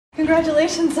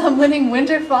Congratulations on winning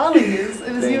Winter Follies.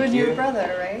 It was you and your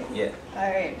brother, right? Yeah.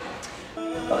 Alright.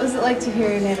 What was it like to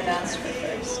hear your name announced for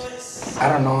first?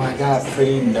 I don't know, I got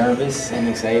pretty nervous and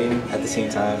exciting at the same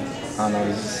time. I don't know, it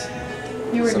was just...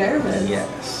 You were nervous?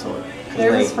 Yeah, sort of.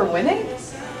 Nervous like, for winning?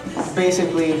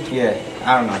 Basically, yeah.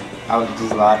 I don't know. I was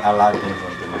just a lot of things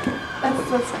went through my head.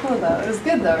 That's cool though. It was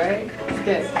good though, right? It was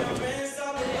good.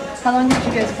 How long did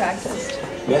you guys practice?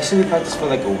 We actually practiced for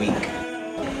like a week.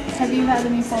 Have you had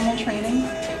any formal training?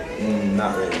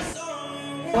 Not really.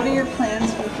 What are your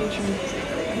plans for the future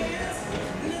musically?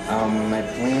 My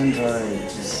plans are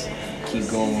just keep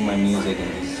going with my music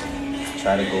and just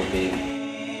try to go big.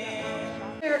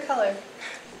 Favorite color?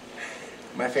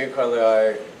 My favorite color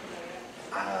are,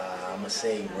 I'm gonna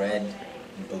say red,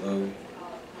 blue,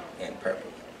 and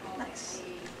purple. Nice.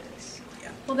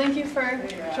 Yeah. Well, thank you for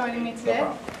joining me today. No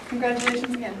problem.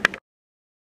 Congratulations again.